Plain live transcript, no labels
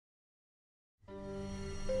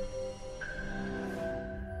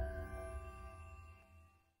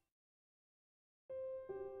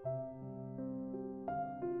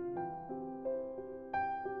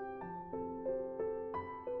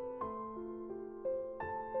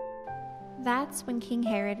That's when King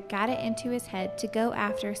Herod got it into his head to go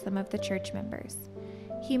after some of the church members.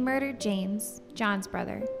 He murdered James, John's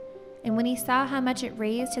brother, and when he saw how much it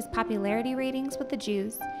raised his popularity ratings with the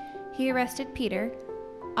Jews, he arrested Peter,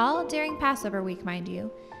 all during Passover week, mind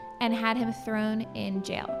you, and had him thrown in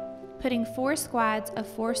jail, putting 4 squads of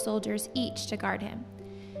 4 soldiers each to guard him.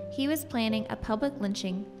 He was planning a public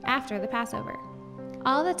lynching after the Passover.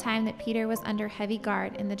 All the time that Peter was under heavy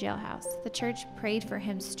guard in the jailhouse, the church prayed for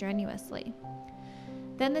him strenuously.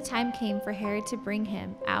 Then the time came for Herod to bring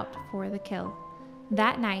him out for the kill.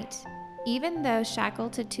 That night, even though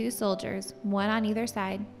shackled to 2 soldiers, one on either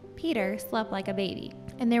side, Peter slept like a baby,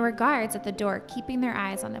 and there were guards at the door keeping their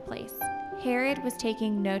eyes on the place. Herod was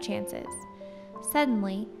taking no chances.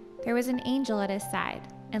 Suddenly, there was an angel at his side,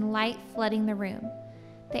 and light flooding the room.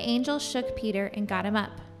 The angel shook Peter and got him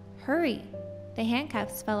up. "Hurry!" The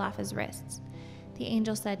handcuffs fell off his wrists. The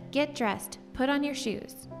angel said, "Get dressed, put on your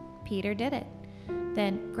shoes." Peter did it.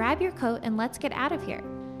 Then, "Grab your coat and let's get out of here."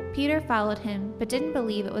 Peter followed him, but didn't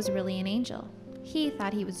believe it was really an angel. He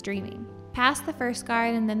thought he was dreaming. Past the first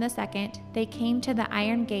guard and then the second, they came to the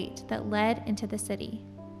iron gate that led into the city.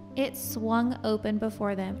 It swung open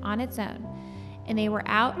before them on its own, and they were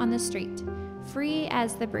out on the street, free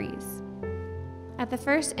as the breeze. At the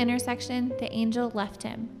first intersection, the angel left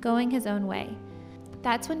him, going his own way.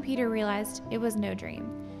 That's when Peter realized it was no dream.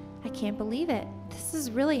 "I can't believe it. This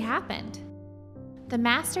has really happened. The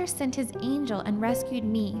master sent his angel and rescued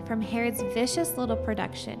me from Herod's vicious little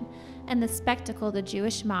production and the spectacle the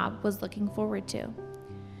Jewish mob was looking forward to."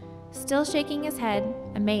 Still shaking his head,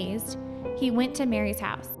 amazed, he went to Mary's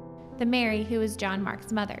house, the Mary who was John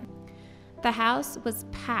Mark's mother. The house was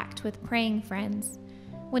packed with praying friends.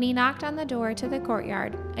 When he knocked on the door to the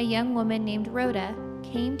courtyard, a young woman named Rhoda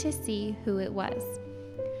came to see who it was.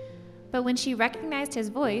 But when she recognized his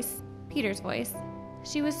voice, Peter's voice,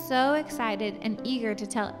 she was so excited and eager to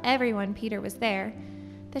tell everyone Peter was there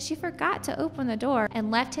that she forgot to open the door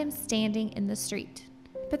and left him standing in the street.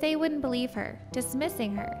 But they wouldn't believe her,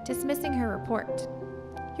 dismissing her report.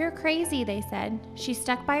 "You're crazy," they said. She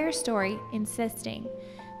stuck by her story, insisting.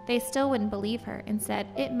 They still wouldn't believe her and said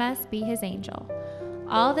it must be his angel.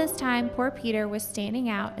 All this time, poor Peter was standing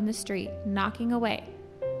out in the street, knocking away.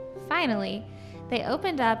 Finally, they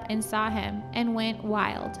opened up and saw him and went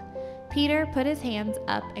wild. Peter put his hands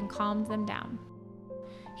up and calmed them down.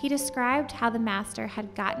 He described how the master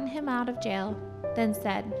had gotten him out of jail, then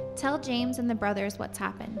said, "Tell James and the brothers what's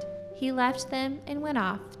happened." He left them and went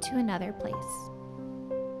off to another place.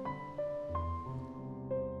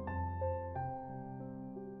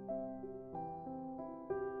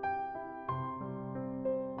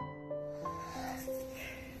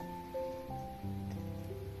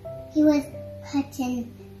 He was put in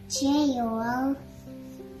jail,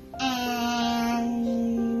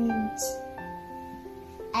 and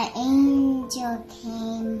an angel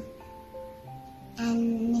came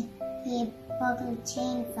and he broke the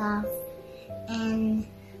chains off, and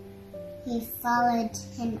he followed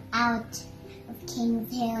him out of King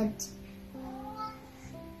Herod's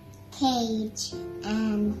cage,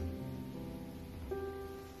 and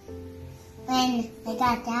when they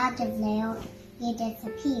got out of there, he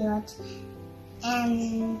disappeared,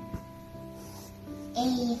 and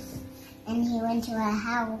he went to a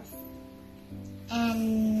house,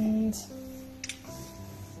 and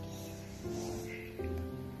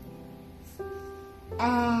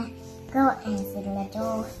a girl answered the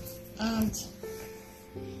door, and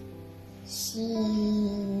she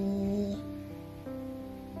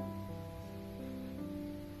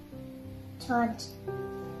told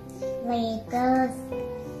the girls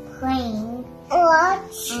praying.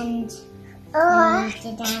 And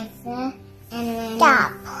did answer, and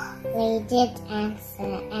then they did answer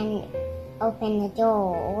and opened the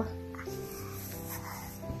door.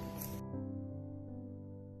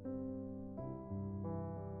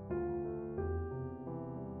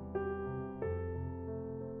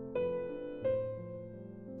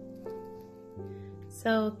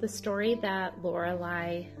 So the story that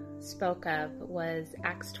Lorelei spoke of was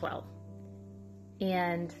Acts 12.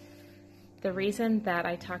 And the reason that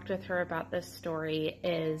I talked with her about this story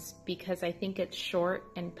is because I think it's short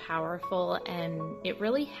and powerful, and it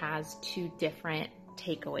really has 2 different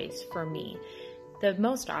takeaways for me. The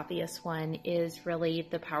most obvious one is really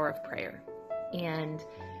the power of prayer, and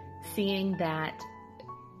seeing that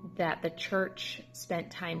the church spent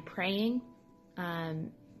time praying.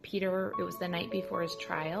 Peter, it was the night before his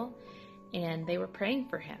trial, and they were praying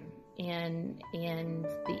for him, and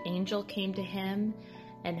the angel came to him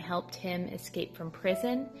and helped him escape from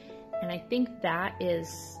prison. And I think that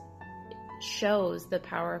shows the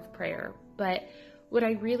power of prayer. But what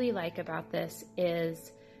I really like about this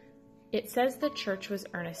is it says the church was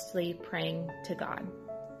earnestly praying to God.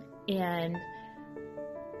 And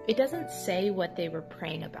it doesn't say what they were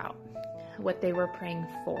praying about, what they were praying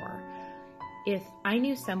for. If I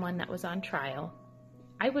knew someone that was on trial,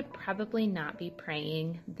 I would probably not be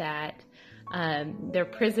praying that their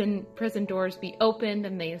prison doors be opened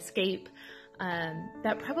and they escape.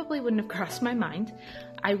 That probably wouldn't have crossed my mind.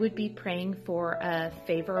 I would be praying for a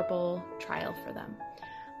favorable trial for them.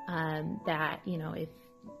 That, if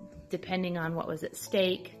depending on what was at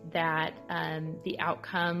stake, that the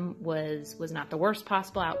outcome was not the worst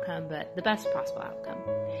possible outcome, but the best possible outcome.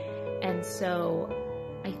 And so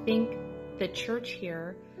I think the church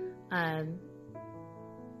here, I'm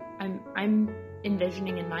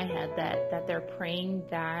envisioning in my head that they're praying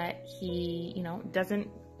that he, doesn't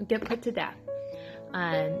get put to death,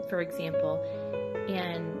 for example.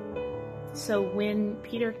 And so when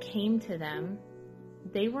Peter came to them,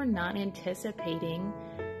 they were not anticipating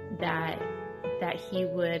that he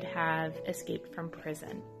would have escaped from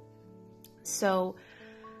prison. So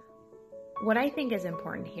what I think is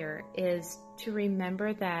important here is to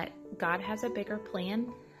remember that God has a bigger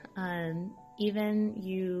plan. Even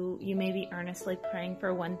you may be earnestly praying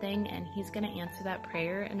for one thing, and he's going to answer that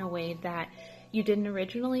prayer in a way that you didn't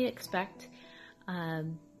originally expect,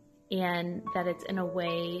 and that it's in a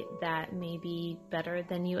way that may be better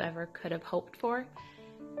than you ever could have hoped for.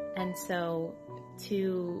 And so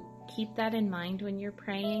to keep that in mind when you're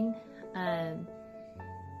praying,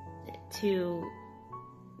 to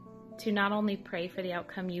not only pray for the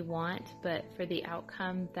outcome you want, but for the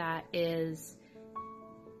outcome that is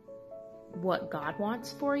what God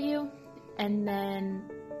wants for you. And then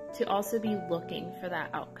to also be looking for that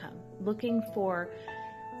outcome, looking for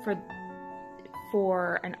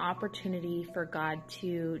an opportunity for God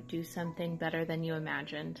to do something better than you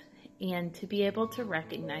imagined, and to be able to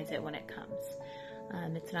recognize it when it comes.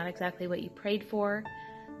 It's not exactly what you prayed for,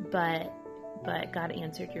 but God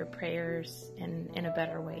answered your prayers in a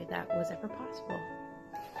better way that was ever possible.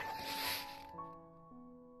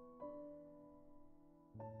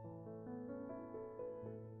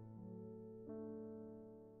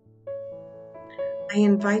 I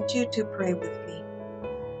invite you to pray with me.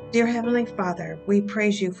 Dear Heavenly Father, we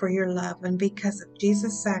praise you for your love, and because of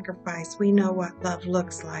Jesus' sacrifice, we know what love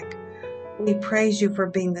looks like. We praise you for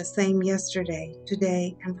being the same yesterday,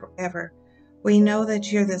 today, and forever. We know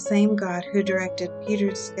that you're the same God who directed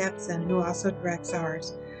Peter's steps and who also directs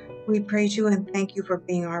ours. We praise you and thank you for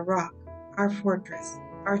being our rock, our fortress,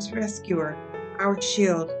 our rescuer, our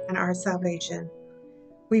shield, and our salvation.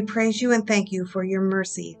 We praise you and thank you for your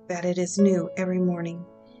mercy, that it is new every morning.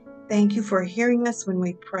 Thank you for hearing us when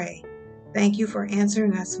we pray. Thank you for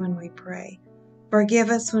answering us when we pray. Forgive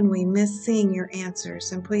us when we miss seeing your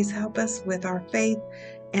answers, and please help us with our faith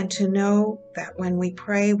and to know that when we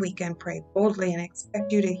pray, we can pray boldly and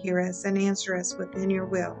expect you to hear us and answer us within your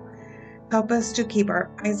will. Help us to keep our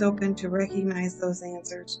eyes open to recognize those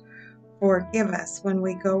answers. Forgive us when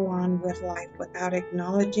we go on with life without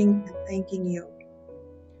acknowledging and thanking you.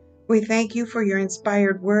 We thank you for your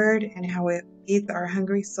inspired word and how it feeds our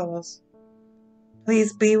hungry souls.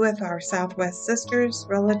 Please be with our Southwest sisters,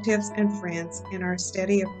 relatives, and friends in our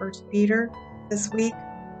study of 1 Peter this week.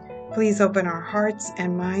 Please open our hearts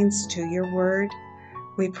and minds to your word.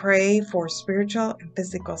 We pray for spiritual and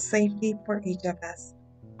physical safety for each of us.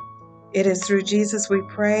 It is through Jesus we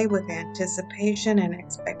pray with anticipation and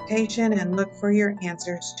expectation and look for your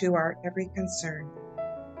answers to our every concern.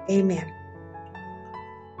 Amen.